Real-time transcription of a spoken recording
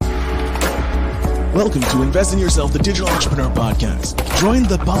Welcome to Invest in Yourself, the Digital Entrepreneur Podcast. Join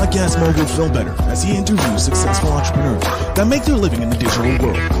the podcast mogul Phil Better as he interviews successful entrepreneurs that make their living in the digital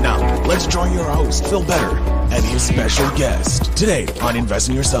world. Now, let's join your host, Phil Better, and his special guest today on Invest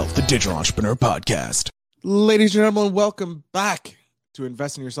in Yourself, the Digital Entrepreneur Podcast. Ladies and gentlemen, welcome back to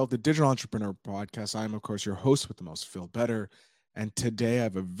Invest in Yourself, the Digital Entrepreneur Podcast. I am, of course, your host with the most, Phil Better. And today I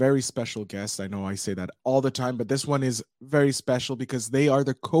have a very special guest. I know I say that all the time, but this one is very special because they are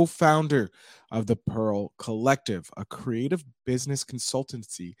the co-founder of the Pearl Collective, a creative business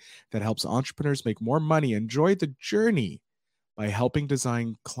consultancy that helps entrepreneurs make more money, enjoy the journey by helping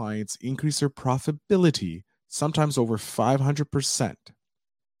design clients increase their profitability, sometimes over 500%.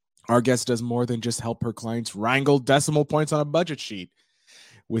 Our guest does more than just help her clients wrangle decimal points on a budget sheet.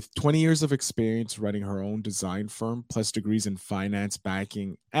 With 20 years of experience running her own design firm, plus degrees in finance,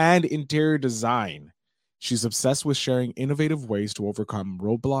 banking, and interior design, she's obsessed with sharing innovative ways to overcome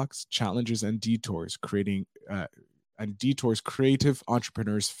roadblocks, challenges, and detours, creative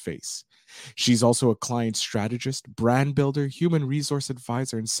entrepreneurs face. She's also a client strategist, brand builder, human resource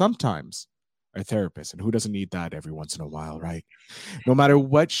advisor, and sometimes a therapist. And who doesn't need that every once in a while, right? No matter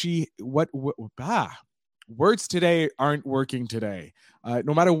words today aren't working today.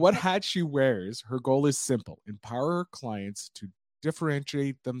 No matter what hat she wears, her goal is simple: empower her clients to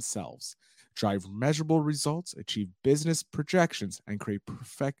differentiate themselves, drive measurable results, achieve business projections, and create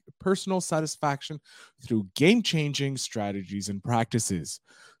personal satisfaction through game-changing strategies and practices.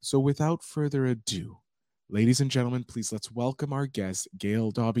 So without further ado, ladies and gentlemen, please let's welcome our guest,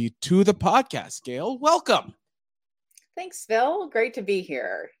 Gail Doby, to the podcast. Gail, welcome. Thanks, Phil. Great to be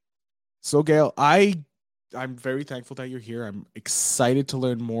here. So Gail, I'm very thankful that you're here. I'm excited to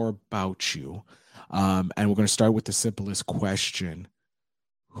learn more about you. And we're going to start with the simplest question.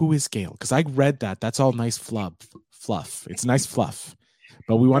 Who is Gail? Because I read that. That's all nice fluff. It's nice fluff.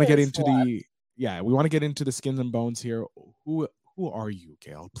 But we want to get into the skins and bones here. Who are you,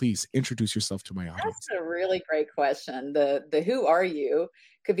 Gail? Please introduce yourself to my audience. That's a really great question. The who are you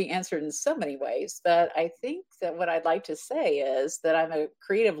could be answered in so many ways. But I think that what I'd like to say is that I'm a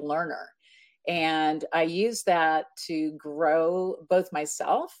creative learner. And I use that to grow both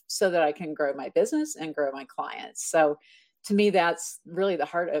myself so that I can grow my business and grow my clients. So to me, that's really the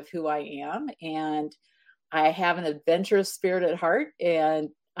heart of who I am. And I have an adventurous spirit at heart. And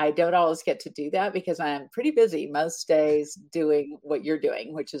I don't always get to do that because I am pretty busy most days doing what you're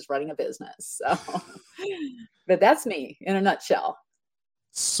doing, which is running a business. So, but that's me in a nutshell.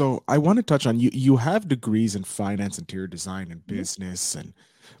 So I want to touch on you have degrees in finance, interior design, and business, and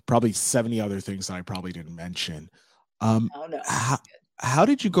probably 70 other things that I probably didn't mention. Oh, no. How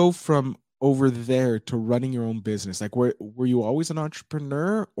did you go from over there to running your own business? Like, were you always an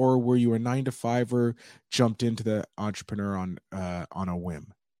entrepreneur, or were you a 9-to-5er, jumped into the entrepreneur on a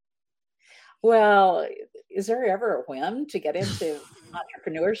whim? Well, is there ever a whim to get into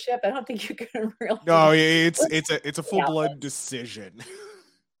entrepreneurship? I don't think you can really. No, it's a full-blood decision.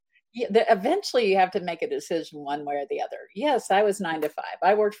 Yeah, eventually you have to make a decision one way or the other. Yes, I was 9-to-5.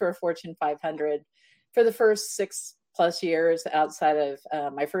 I worked for a Fortune 500 for the first 6+ years outside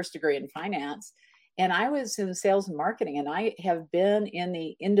of my first degree in finance. And I was in sales and marketing, and I have been in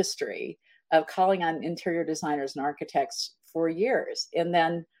the industry of calling on interior designers and architects for years. And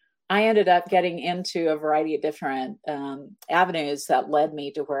then I ended up getting into a variety of different avenues that led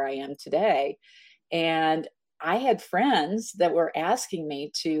me to where I am today. And I had friends that were asking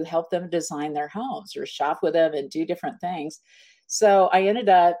me to help them design their homes or shop with them and do different things. So I ended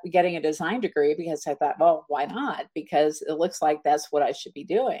up getting a design degree because I thought, well, why not? Because it looks like that's what I should be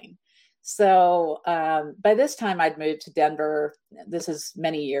doing. So by this time I'd moved to Denver. This is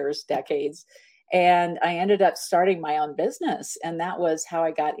many years, decades. And I ended up starting my own business. And that was how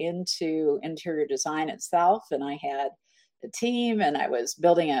I got into interior design itself. And I had a team and I was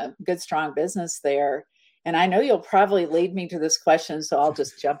building a good, strong business there. And I know you'll probably lead me to this question, so I'll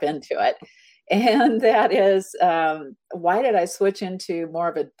just jump into it. And that is, why did I switch into more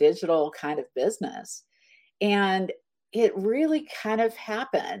of a digital kind of business? And it really kind of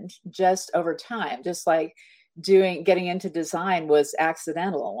happened just over time, just like getting into design was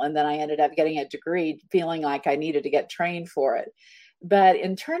accidental. And then I ended up getting a degree feeling like I needed to get trained for it. But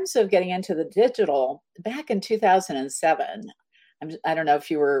in terms of getting into the digital, back in 2007, I don't know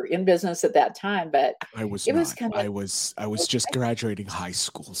if you were in business at that time, but I was just graduating high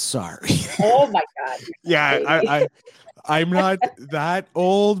school. Sorry. Oh my God. Yeah, I'm not that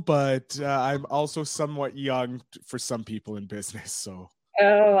old, but I'm also somewhat young for some people in business. So.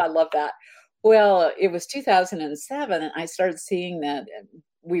 Oh, I love that. Well, it was 2007, and I started seeing that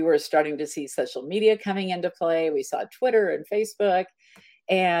we were starting to see social media coming into play. We saw Twitter and Facebook.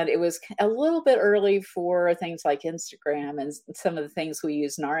 And it was a little bit early for things like Instagram and some of the things we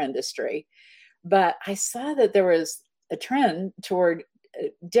use in our industry. But I saw that there was a trend toward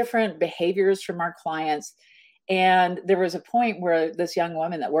different behaviors from our clients. And there was a point where this young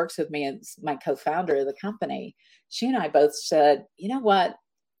woman that works with me and my co-founder of the company, she and I both said, you know what,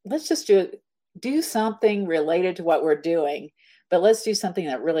 let's just do something related to what we're doing, but let's do something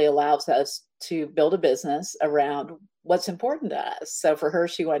that really allows us to build a business around what's important to us. So for her,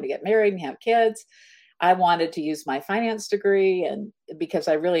 she wanted to get married and have kids. I wanted to use my finance degree, and because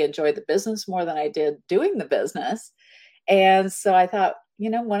I really enjoyed the business more than I did doing the business. And so I thought,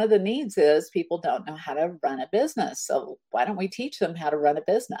 one of the needs is people don't know how to run a business. So why don't we teach them how to run a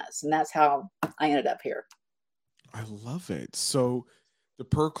business? And that's how I ended up here. I love it. So the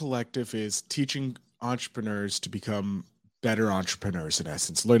Per Collective is teaching entrepreneurs to become better entrepreneurs, in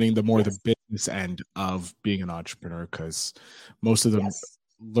essence, learning the business end of being an entrepreneur, because most of them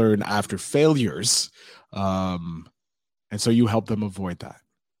learn after failures. And so you help them avoid that.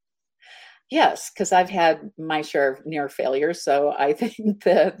 Yes, because I've had my share of near failures. So I think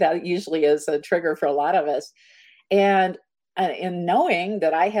that usually is a trigger for a lot of us. And in knowing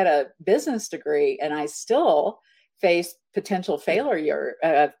that I had a business degree and I still faced potential failure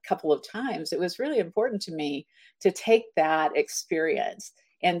a couple of times, it was really important to me to take that experience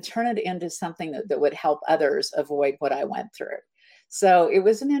and turn it into something that would help others avoid what I went through. So it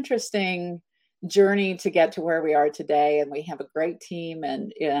was an interesting journey to get to where we are today. And we have a great team,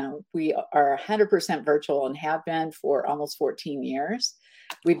 and we are 100% virtual and have been for almost 14 years.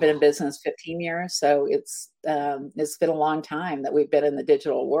 We've been in business 15 years. So it's been a long time that we've been in the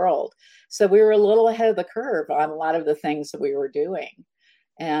digital world. So we were a little ahead of the curve on a lot of the things that we were doing.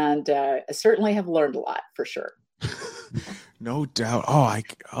 And I certainly have learned a lot, for sure. No doubt.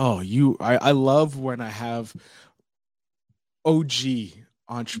 I love when I have OG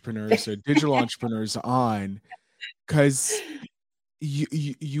entrepreneurs or digital entrepreneurs on, because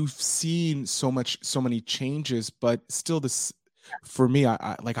you've seen so many changes, but still this, for me,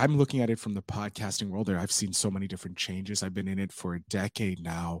 I'm looking at it from the podcasting world there. I've seen so many different changes. I've been in it for a decade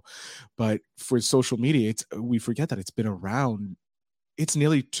now, but for social media, we forget that it's been around. It's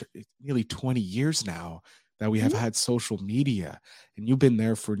nearly 20 years now that we have had social media, and you've been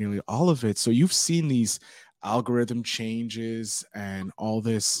there for nearly all of it. So you've seen these algorithm changes and all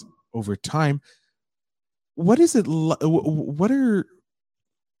this over time. What is it? What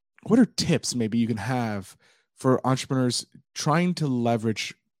are tips maybe you can have for entrepreneurs trying to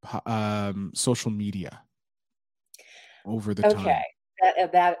leverage social media over the time? Okay,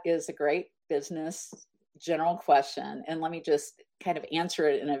 that is a great business general question, and let me just kind of answer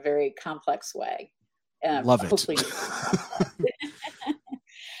it in a very complex way. Love it. Hopefully.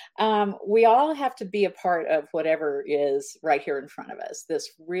 We all have to be a part of whatever is right here in front of us.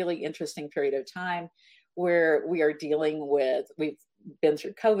 This really interesting period of time where we are dealing with, we've been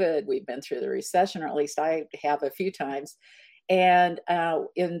through COVID, we've been through the recession, or at least I have a few times. And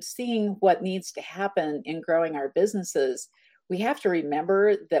in seeing what needs to happen in growing our businesses, we have to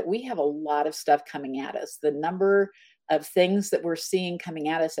remember that we have a lot of stuff coming at us. The number of things that we're seeing coming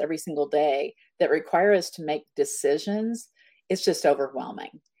at us every single day that require us to make decisions, it's just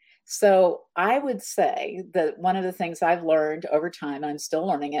overwhelming. So I would say that one of the things I've learned over time, and I'm still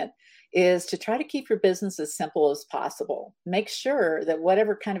learning it, is to try to keep your business as simple as possible. Make sure that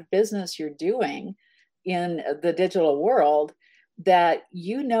whatever kind of business you're doing in the digital world, that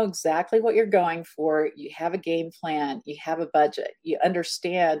you know exactly what you're going for. You have a game plan, you have a budget, you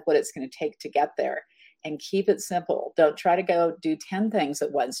understand what it's going to take to get there, and keep it simple. Don't try to go do 10 things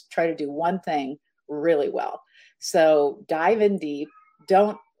at once. Try to do one thing really well. So dive in deep.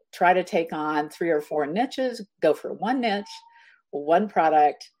 Don't try to take on 3 or 4 niches. Go for one niche, one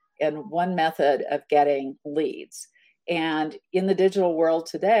product, and one method of getting leads. And in the digital world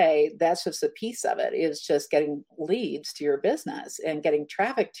today, that's just a piece of it, is just getting leads to your business and getting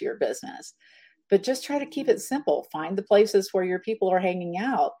traffic to your business. But just try to keep it simple. Find the places where your people are hanging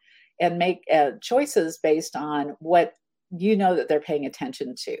out and make choices based on what you know that they're paying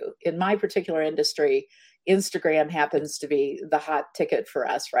attention to. In my particular industry, Instagram happens to be the hot ticket for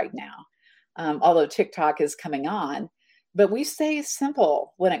us right now, although TikTok is coming on. But we stay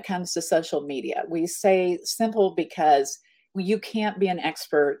simple when it comes to social media. We stay simple because you can't be an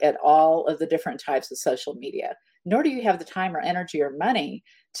expert at all of the different types of social media, nor do you have the time or energy or money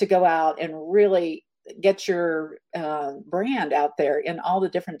to go out and really get your brand out there in all the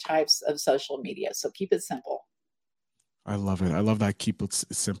different types of social media. So keep it simple. I love it. I love that. Keep it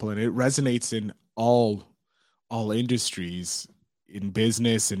simple. And it resonates in all industries. in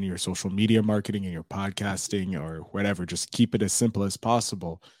business and your social media marketing and your podcasting or whatever, just keep it as simple as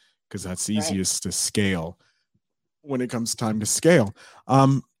possible because that's easiest to scale when it comes time to scale.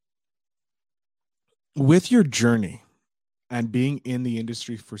 With your journey and being in the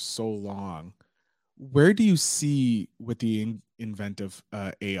industry for so long, where do you see with the invent of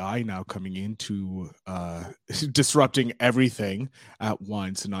AI now coming into disrupting everything at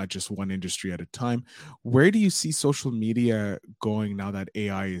once, not just one industry at a time? Where do you see social media going now that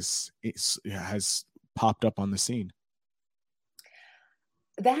AI has popped up on the scene?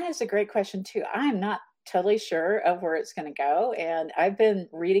 That is a great question too. I'm not totally sure of where it's going to go. And I've been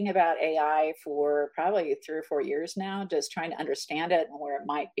reading about AI for probably 3 or 4 years now, just trying to understand it and where it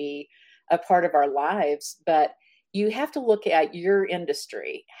might be a part of our lives. But you have to look at your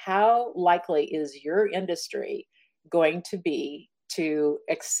industry. How likely is your industry going to be to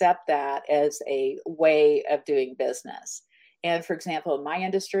accept that as a way of doing business? And for example, in my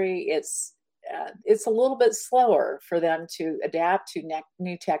industry, it's a little bit slower for them to adapt to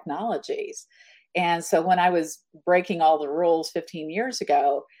new technologies. And so when I was breaking all the rules 15 years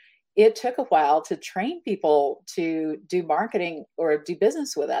ago, it took a while to train people to do marketing or do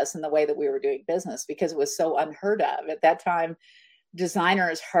business with us in the way that we were doing business because it was so unheard of. At that time,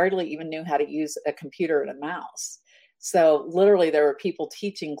 designers hardly even knew how to use a computer and a mouse. So literally there were people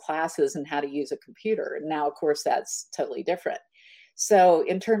teaching classes on how to use a computer. And now, of course, that's totally different. So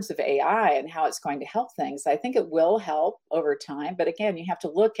in terms of AI and how it's going to help things, I think it will help over time. But again, you have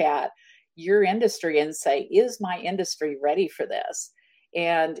to look at your industry and say, is my industry ready for this?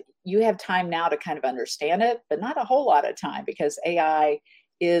 And you have time now to kind of understand it, but not a whole lot of time because AI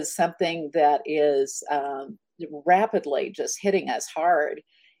is something that is rapidly just hitting us hard.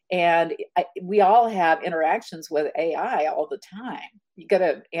 And we all have interactions with AI all the time. You go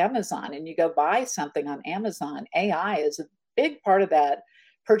to Amazon and you go buy something on Amazon. AI is a big part of that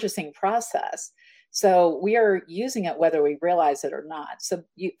purchasing process. So we are using it whether we realize it or not. So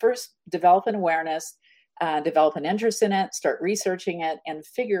you first develop an awareness, develop an interest in it, start researching it, and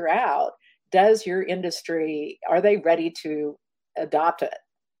figure out, does your industry, are they ready to adopt it?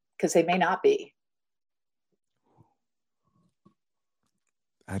 Because they may not be.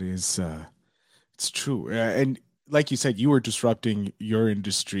 That is, it's true. And like you said, you were disrupting your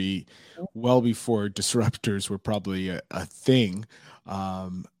industry well before disruptors were probably a thing.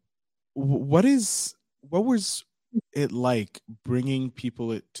 What was it like bringing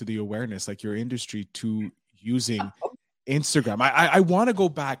people to the awareness, like your industry, to using Instagram? I want to go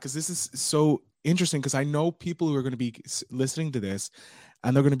back because this is so interesting because I know people who are going to be listening to this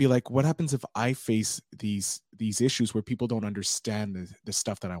and they're going to be like, what happens if I face these issues where people don't understand the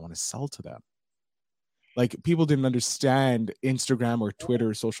stuff that I want to sell to them? Like people didn't understand Instagram or Twitter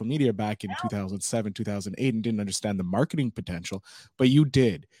or social media back in 2007, 2008 and didn't understand the marketing potential, but you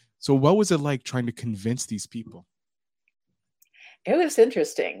did. So what was it like trying to convince these people? It was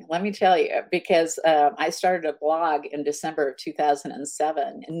interesting, let me tell you, because I started a blog in December of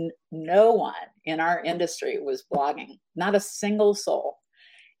 2007, and no one in our industry was blogging, not a single soul.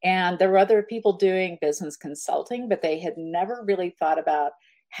 And there were other people doing business consulting, but they had never really thought about,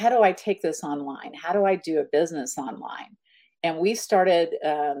 how do I take this online? How do I do a business online? And we started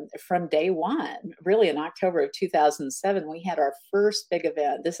from day one, really in October of 2007, we had our first big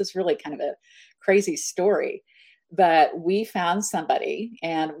event. This is really kind of a crazy story, but we found somebody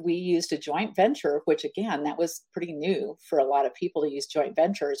and we used a joint venture, which again, that was pretty new for a lot of people to use joint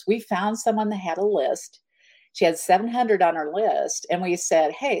ventures. We found someone that had a list. She had 700 on her list. And we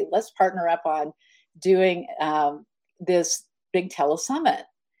said, hey, let's partner up on doing this big telesummit.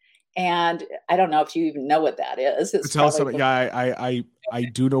 And I don't know if you even know what that is. It's telesummit. Yeah, I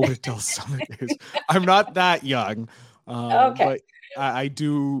do know what a telesummit is. I'm not that young, okay. But I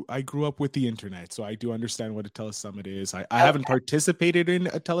do. I grew up with the internet, so I do understand what a telesummit is. I haven't participated in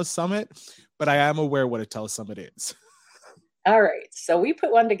a telesummit, but I am aware what a telesummit is. All right. So we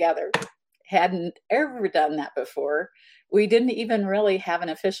put one together. Hadn't ever done that before. We didn't even really have an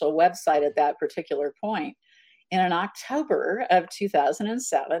official website at that particular point. And in October of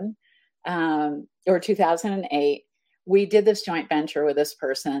 2007 or 2008, we did this joint venture with this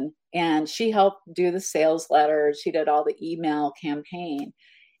person, and she helped do the sales letter. She did all the email campaign.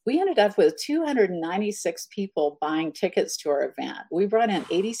 We ended up with 296 people buying tickets to our event. We brought in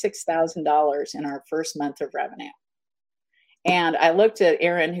 $86,000 in our first month of revenue. And I looked at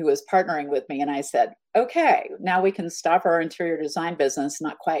Aaron, who was partnering with me, and I said, okay, now we can stop our interior design business.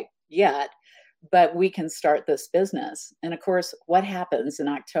 Not quite yet, but we can start this business. And of course, what happens in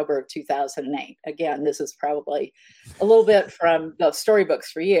October of 2008? Again, this is probably a little bit from the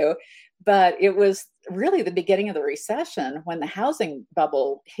storybooks for you, But it was really the beginning of the recession when the housing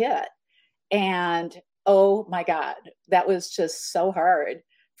bubble hit. And oh my God, that was just so hard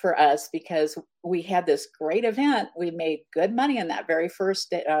for us because we had this great event. We made good money in that very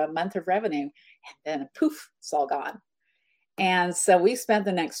first month of revenue. And then poof, it's all gone. And so we spent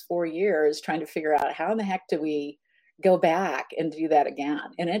the next 4 years trying to figure out how in the heck do we go back and do that again.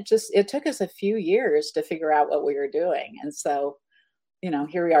 And it took us a few years to figure out what we were doing. And so,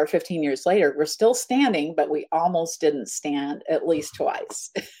 here we are 15 years later, we're still standing, but we almost didn't stand at least twice.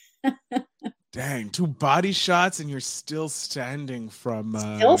 Dang, 2 body shots and you're still standing from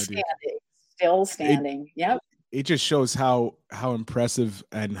still standing. Yep. It just shows how impressive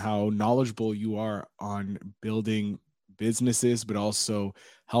and how knowledgeable you are on building businesses, but also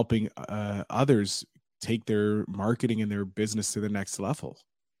helping others take their marketing and their business to the next level.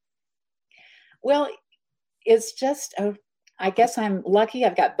 Well, it's just, I guess I'm lucky.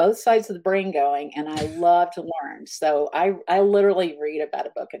 I've got both sides of the brain going, and I love to learn. So I literally read about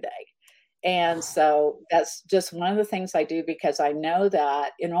a book a day. And so that's just one of the things I do, because I know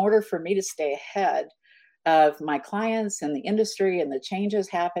that in order for me to stay ahead of my clients and the industry and the changes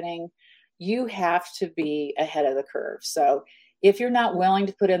happening, you have to be ahead of the curve. So if you're not willing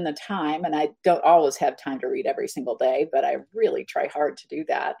to put in the time, and I don't always have time to read every single day, but I really try hard to do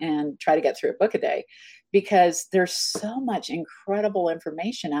that and try to get through a book a day, because there's so much incredible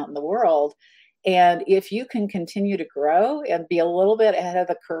information out in the world. And if you can continue to grow and be a little bit ahead of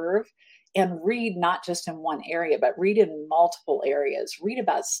the curve and read not just in one area, but read in multiple areas, read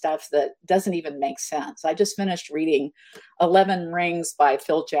about stuff that doesn't even make sense. I just finished reading 11 Rings by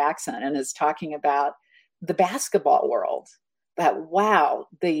Phil Jackson, and is talking about the basketball world. That, wow,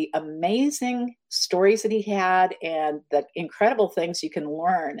 the amazing stories that he had and the incredible things you can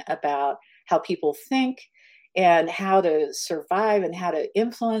learn about how people think and how to survive and how to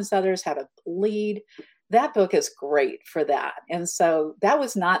influence others, how to lead. That book is great for that. And so that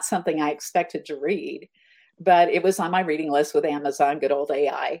was not something I expected to read, but it was on my reading list with Amazon, good old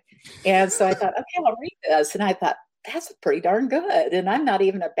AI. And so I thought, okay, I'll read this. And I thought, that's pretty darn good. And I'm not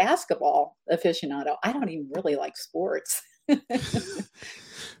even a basketball aficionado. I don't even really like sports.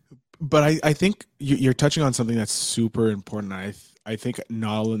 But I think you're touching on something that's super important. I think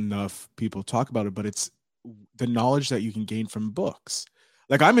not enough people talk about it, but it's the knowledge that you can gain from books.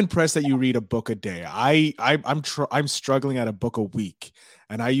 Like, I'm impressed that you read a book a day. I'm struggling at a book a week,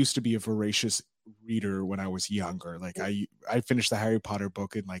 and I used to be a voracious reader when I was younger. Like, I finished the Harry Potter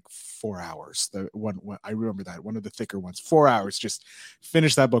book in like 4 hours. The one I remember that one of the thicker ones, 4 hours, just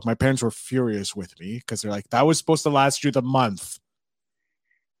finished that book. My parents were furious with me because they're like, that was supposed to last you the month.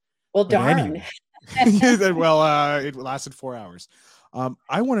 Well, but darn. Anyway, well, it lasted 4 hours.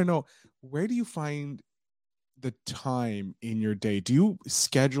 I want to know, where do you find the time in your day? Do you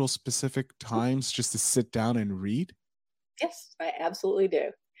schedule specific times just to sit down and read? Yes, I absolutely do.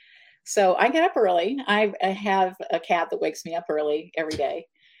 So I get up early. I have a cat that wakes me up early every day,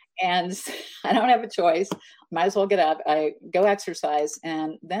 and I don't have a choice. Might as well get up. I go exercise,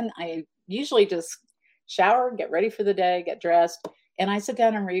 and then I usually just shower, get ready for the day, get dressed, and I sit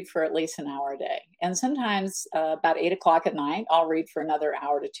down and read for at least an hour a day. And sometimes about 8 o'clock at night, I'll read for another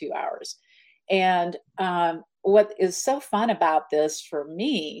hour to 2 hours. And what is so fun about this for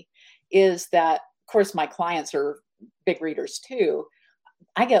me is that, of course, my clients are big readers too.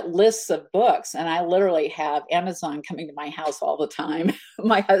 I get lists of books, and I literally have Amazon coming to my house all the time.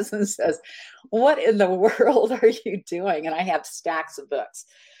 My husband says, "What in the world are you doing?" And I have stacks of books.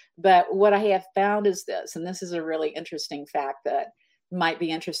 But what I have found is this, and this is a really interesting fact that might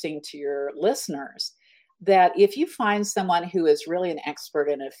be interesting to your listeners, that if you find someone who is really an expert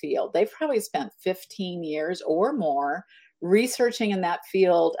in a field, they've probably spent 15 years or more researching in that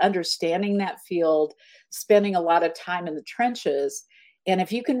field, understanding that field, spending a lot of time in the trenches. And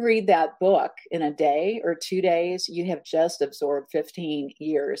if you can read that book in a day or 2 days, you have just absorbed 15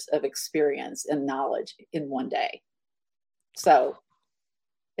 years of experience and knowledge in one day. So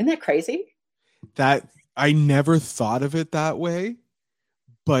isn't that crazy? That I never thought of it that way,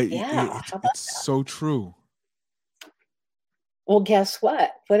 but yeah, it's so true. Well, guess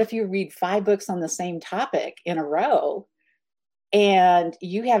what? What if you read 5 books on the same topic in a row, and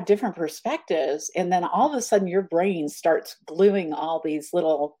you have different perspectives, and then all of a sudden your brain starts gluing all these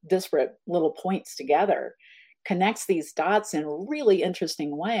little disparate little points together, connects these dots in really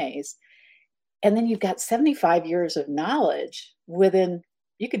interesting ways, and then you've got 75 years of knowledge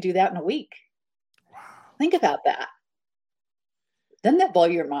you could do that in a week. Wow. Think about that. Doesn't that blow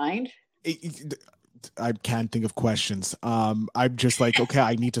your mind? I can't think of questions. I'm just like, okay,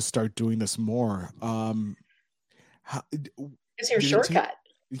 I need to start doing this more. It's your shortcut.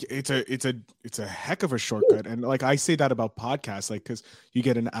 it's a heck of a shortcut. And like I say that about podcasts, like, because you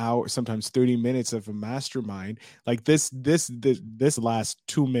get an hour, sometimes 30 minutes of a mastermind. Like this last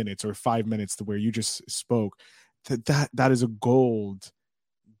 2 minutes or 5 minutes to where you just spoke, that is a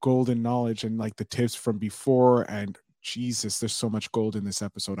golden knowledge, and like the tips from before. And Jesus, there's so much gold in this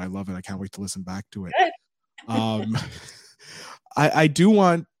episode. I love it. I can't wait to listen back to it. um I do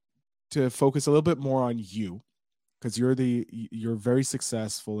want to focus a little bit more on you, because you're very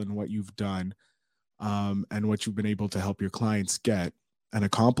successful in what you've done, and what you've been able to help your clients get and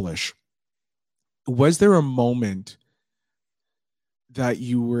accomplish. Was there a moment that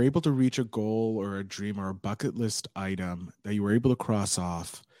you were able to reach a goal or a dream or a bucket list item that you were able to cross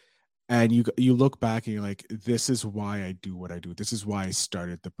off, and you look back and you're like, this is why I do what I do. This is why I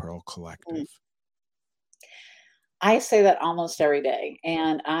started the Pearl Collective? I say that almost every day.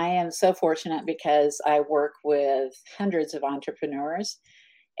 And I am so fortunate because I work with hundreds of entrepreneurs,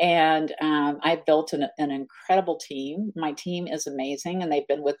 and I've built an incredible team. My team is amazing, and they've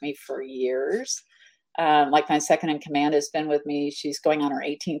been with me for years. Like my second in command has been with me. She's going on her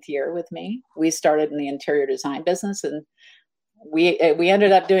 18th year with me. We started in the interior design business, and we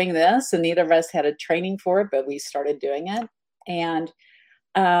ended up doing this, and neither of us had a training for it, but we started doing it.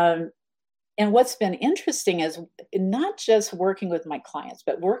 And what's been interesting is not just working with my clients,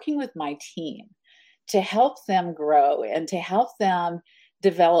 but working with my team to help them grow and to help them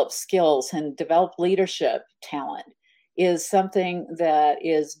develop skills and develop leadership talent is something that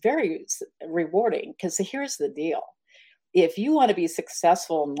is very rewarding. Because here's the deal. If you want to be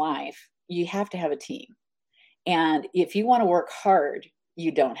successful in life, you have to have a team. And if you want to work hard,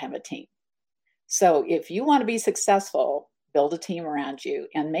 you don't have a team. So if you want to be successful, build a team around you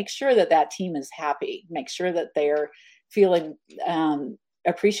and make sure that that team is happy. Make sure that they're feeling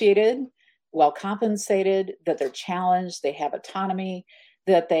appreciated, well compensated, that they're challenged, they have autonomy,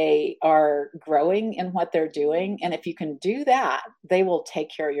 that they are growing in what they're doing. And if you can do that, they will take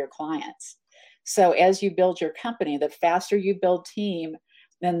care of your clients. So as you build your company, the faster you build team,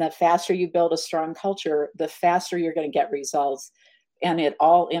 then the faster you build a strong culture, the faster you're going to get results. And it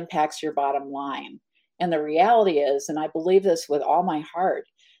all impacts your bottom line. And the reality is, and I believe this with all my heart,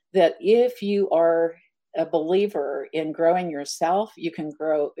 that if you are a believer in growing yourself, you can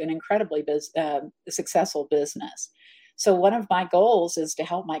grow an incredibly successful business. So one of my goals is to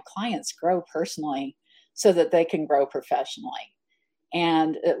help my clients grow personally so that they can grow professionally.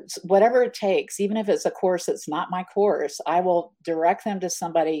 And whatever it takes, even if it's a course that's not my course, I will direct them to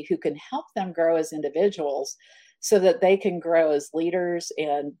somebody who can help them grow as individuals so that they can grow as leaders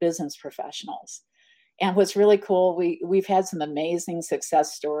and business professionals. And what's really cool, we've had some amazing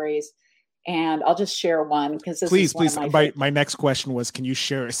success stories, and I'll just share one because this please, is one please. My next question was, can you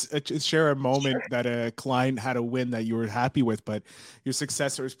share a moment that a client had a win that you were happy with, but your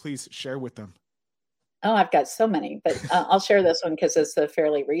successors, please share with them. Oh, I've got so many, but I'll share this one because it's a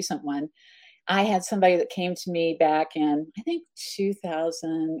fairly recent one. I had somebody that came to me back in, I think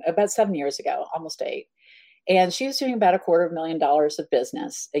 2000, about 7 years ago, almost 8. And she was doing about $250,000 of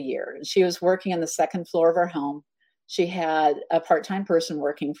business a year. And she was working on the second floor of her home. She had a part-time person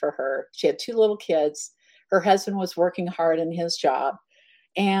working for her. She had 2 little kids. Her husband was working hard in his job.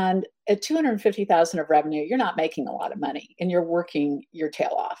 And at $250,000 of revenue, you're not making a lot of money and you're working your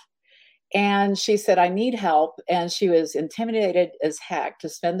tail off. And she said, I need help. And she was intimidated as heck to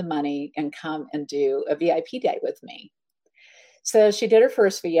spend the money and come and do a VIP day with me. So she did her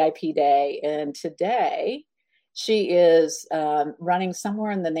first VIP day. And today she is running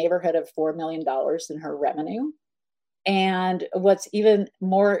somewhere in the neighborhood of $4 million in her revenue. And what's even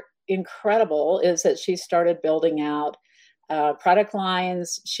more incredible is that she started building out product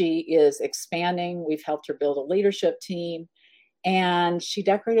lines. She is expanding. We've helped her build a leadership team. And she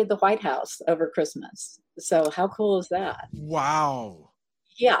decorated the White House over Christmas. So how cool is that? Wow.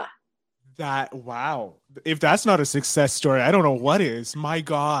 Yeah. Wow. If that's not a success story, I don't know what is. My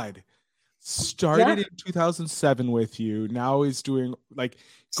God. Started in 2007 with you. Now he's doing like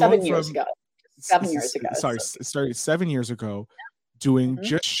 7 years ago. 7 years ago. Sorry, started 7 years ago, doing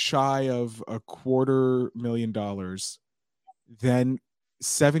just shy of $250,000. Then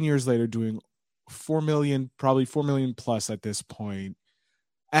 7 years later, doing 4 million, probably 4 million plus at this point,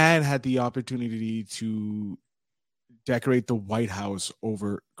 and had the opportunity to decorate the White House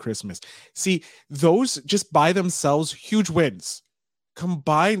over Christmas. See, those just by themselves, huge wins.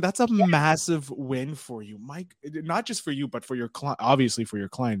 Combined, that's a massive win for you, Mike. Not just for you, but for your client. Obviously, for your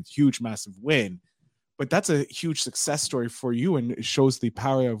client, huge, massive win. But that's a huge success story for you, and it shows the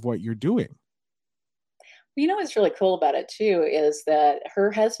power of what you're doing. You know what's really cool about it too is that her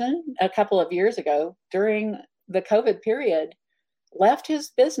husband, a couple of years ago, during the COVID period, left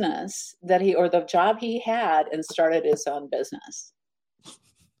his business or the job he had and started his own business.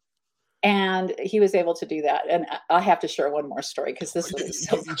 And he was able to do that. And I have to share one more story because this was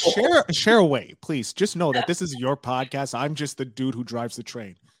so cool. Share away, please. Just know that this is your podcast. I'm just the dude who drives the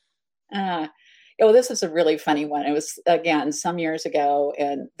train. This is a really funny one. It was, again, some years ago,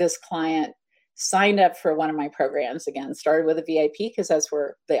 and this client signed up for one of my programs. Again, started with a VIP because that's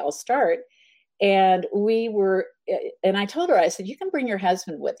where they all start. And I told her, I said, you can bring your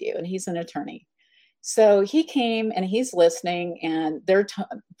husband with you. And he's an attorney. So he came and he's listening, and there are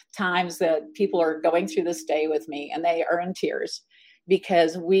times that people are going through this day with me and they are in tears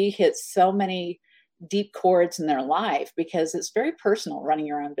because we hit so many deep chords in their life, because it's very personal running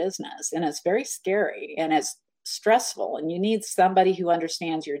your own business, and it's very scary and it's stressful, and you need somebody who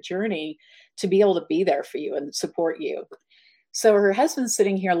understands your journey to be able to be there for you and support you. So her husband's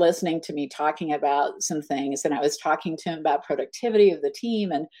sitting here listening to me talking about some things, and I was talking to him about productivity of the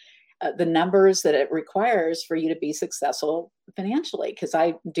team and the numbers that it requires for you to be successful financially, because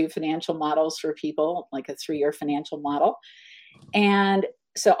I do financial models for people, like a 3-year financial model. And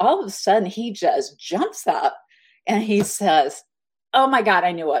so all of a sudden he just jumps up and he says, oh my God,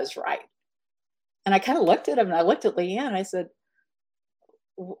 I knew I was right. And I kind of looked at him and I looked at Leanne and I said,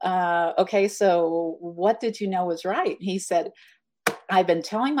 okay, so what did you know was right? He said, I've been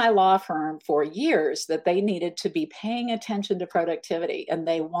telling my law firm for years that they needed to be paying attention to productivity, and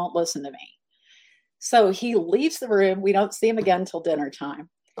they won't listen to me. So he leaves the room. We don't see him again until dinner time.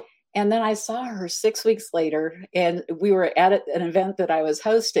 And then I saw her 6 weeks later, and we were at an event that I was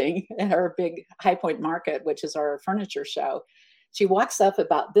hosting at our big High Point Market, which is our furniture show. She walks up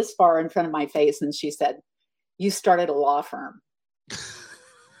about this far in front of my face and she said, you started a law firm.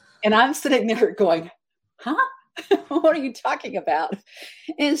 And I'm sitting there going, huh? What are you talking about?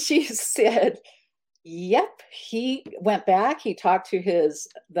 And she said, yep. He went back. He talked to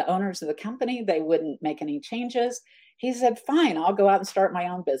the owners of the company. They wouldn't make any changes. He said, fine, I'll go out and start my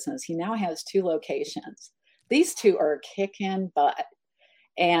own business. He now has 2 locations. These 2 are kicking butt.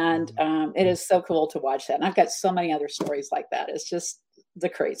 And it is so cool to watch that. And I've got so many other stories like that. It's just the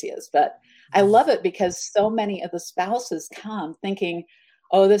craziest. But I love it because so many of the spouses come thinking,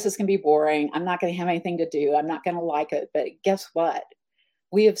 oh, this is going to be boring. I'm not going to have anything to do. I'm not going to like it. But guess what?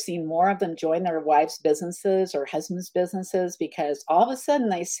 We have seen more of them join their wives' businesses or husbands' businesses because all of a sudden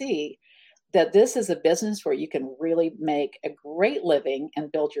they see that this is a business where you can really make a great living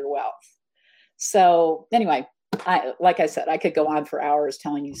and build your wealth. So anyway, like I said, I could go on for hours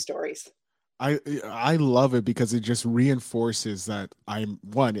telling you stories. I love it because it just reinforces that I'm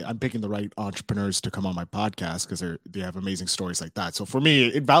picking the right entrepreneurs to come on my podcast because they have amazing stories like that. So for me,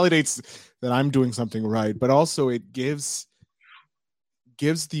 it validates that I'm doing something right, but also it gives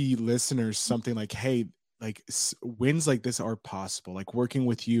the listeners something like, hey, like wins like this are possible. Like working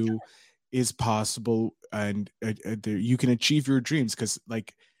with you is possible, and you can achieve your dreams. Because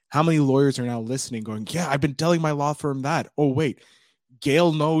like, how many lawyers are now listening going, yeah, I've been telling my law firm that. Oh, wait,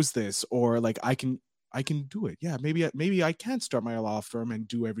 Gail knows this, or like I can do it. Yeah, maybe I can start my law firm and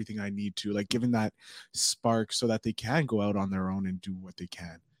do everything I need to, like giving that spark so that they can go out on their own and do what they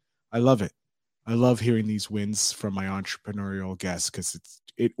can. I love it. I love hearing these wins from my entrepreneurial guests because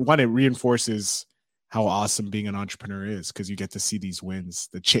it reinforces how awesome being an entrepreneur is, because you get to see these wins,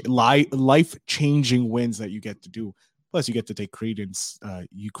 the life-changing wins that you get to do. Plus, you get to take credence.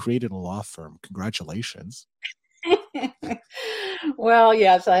 You created a law firm. Congratulations. Well,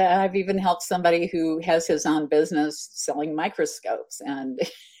 yes, I've even helped somebody who has his own business selling microscopes, and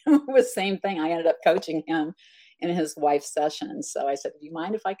it was the same thing. I ended up coaching him in his wife's session. So I said, do you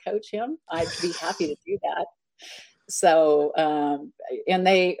mind if I coach him? I'd be happy to do that. So, and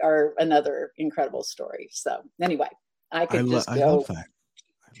they are another incredible story. So anyway, I love that.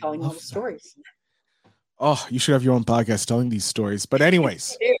 Telling all the stories. Oh, you should have your own podcast telling these stories. But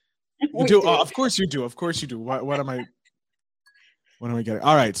anyways, you do. Oh, of course you do. Of course you do. What am I getting?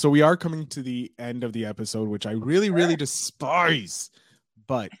 All right. So we are coming to the end of the episode, which I really, really despise.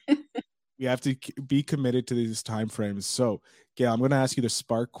 But we have to be committed to these time frames. So, Gail, I'm going to ask you the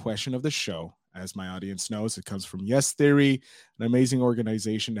spark question of the show. As my audience knows, it comes from Yes Theory, an amazing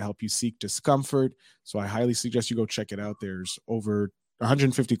organization to help you seek discomfort. So I highly suggest you go check it out. There's over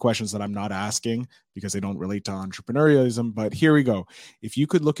 150 questions that I'm not asking because they don't relate to entrepreneurialism. But here we go. If you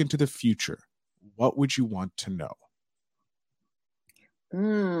could look into the future, what would you want to know?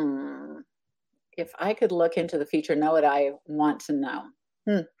 If I could look into the future, know what I want to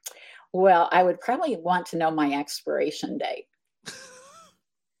know. Well, I would probably want to know my expiration date.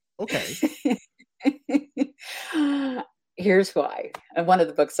 Okay. Here's why. One of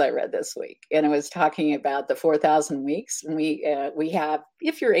the books I read this week, and it was talking about the 4,000 weeks. And we have,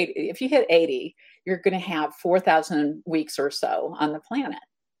 if you hit 80, you're going to have 4,000 weeks or so on the planet.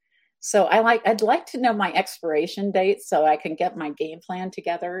 So I'd like to know my expiration date so I can get my game plan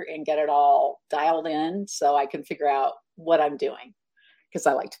together and get it all dialed in so I can figure out what I'm doing, because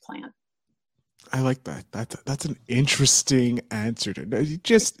I like to plan. I like that. That's an interesting answer to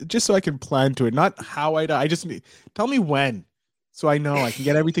just so I can plan to it, not how I just tell me when, so I know I can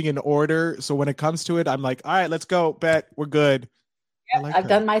get everything in order. So when it comes to it, I'm like, all right, let's go. Bet we're good. Yep, I've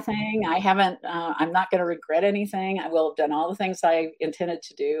done my thing. I haven't. I'm not going to regret anything. I will have done all the things I intended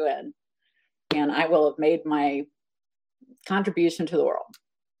to do, and I will have made my contribution to the world,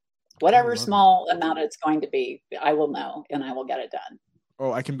 whatever small amount it's going to be. I will know, and I will get it done.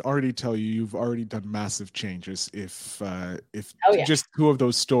 Oh, I can already tell you've already done massive changes. If yeah. Just two of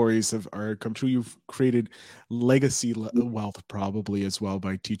those stories are come true, you've created legacy wealth probably as well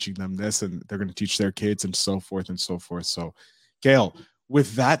by teaching them this, and they're going to teach their kids and so forth and so forth. So, Gail,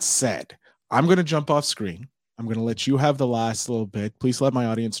 with that said, I'm going to jump off screen. I'm going to let you have the last little bit. Please let my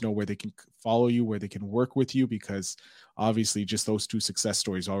audience know where they can follow you, where they can work with you, because obviously just those two success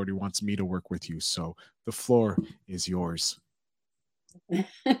stories already wants me to work with you. So the floor is yours.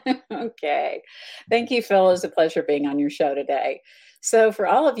 Okay. Thank you, Phil. It's a pleasure being on your show today. So for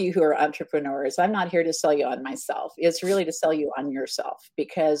all of you who are entrepreneurs, I'm not here to sell you on myself. It's really to sell you on yourself,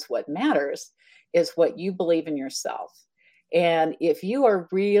 because what matters is what you believe in yourself. And if you are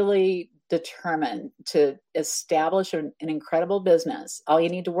really determined to establish an incredible business, all you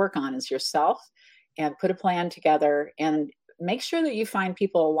need to work on is yourself, and put a plan together, and make sure that you find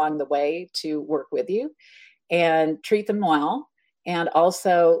people along the way to work with you and treat them well. And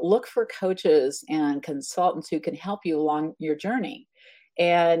also look for coaches and consultants who can help you along your journey.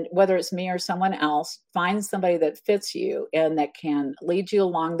 And whether it's me or someone else, find somebody that fits you and that can lead you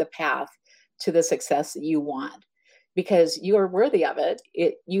along the path to the success that you want, because you are worthy of it.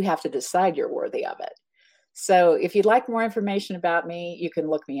 You have to decide you're worthy of it. So if you'd like more information about me, you can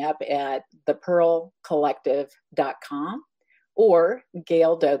look me up at thepearlcollective.com or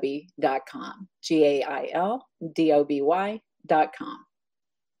gaildoby.com, GAILDOBY.com.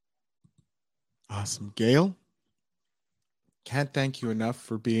 Awesome. Gail, can't thank you enough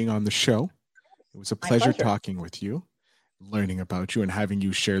for being on the show. It was a pleasure talking with you, learning about you, and having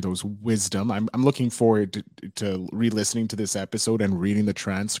you share those wisdom. I'm looking forward to re-listening to this episode and reading the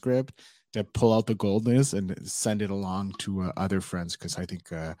transcript to pull out the goldness and send it along to other friends, because I think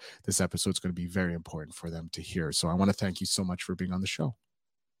this episode is going to be very important for them to hear. So I want to thank you so much for being on the show.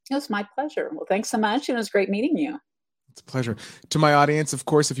 It was my pleasure. Well, thanks so much. And it was great meeting you. It's a pleasure. To my audience, of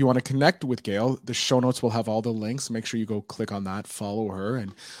course, if you want to connect with Gail, the show notes will have all the links. Make sure you go click on that, follow her,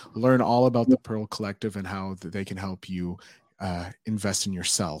 and learn all about the Pearl Collective and how they can help you invest in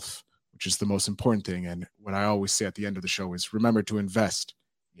yourself, which is the most important thing. And what I always say at the end of the show is, remember to invest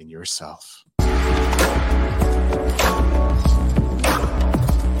in yourself.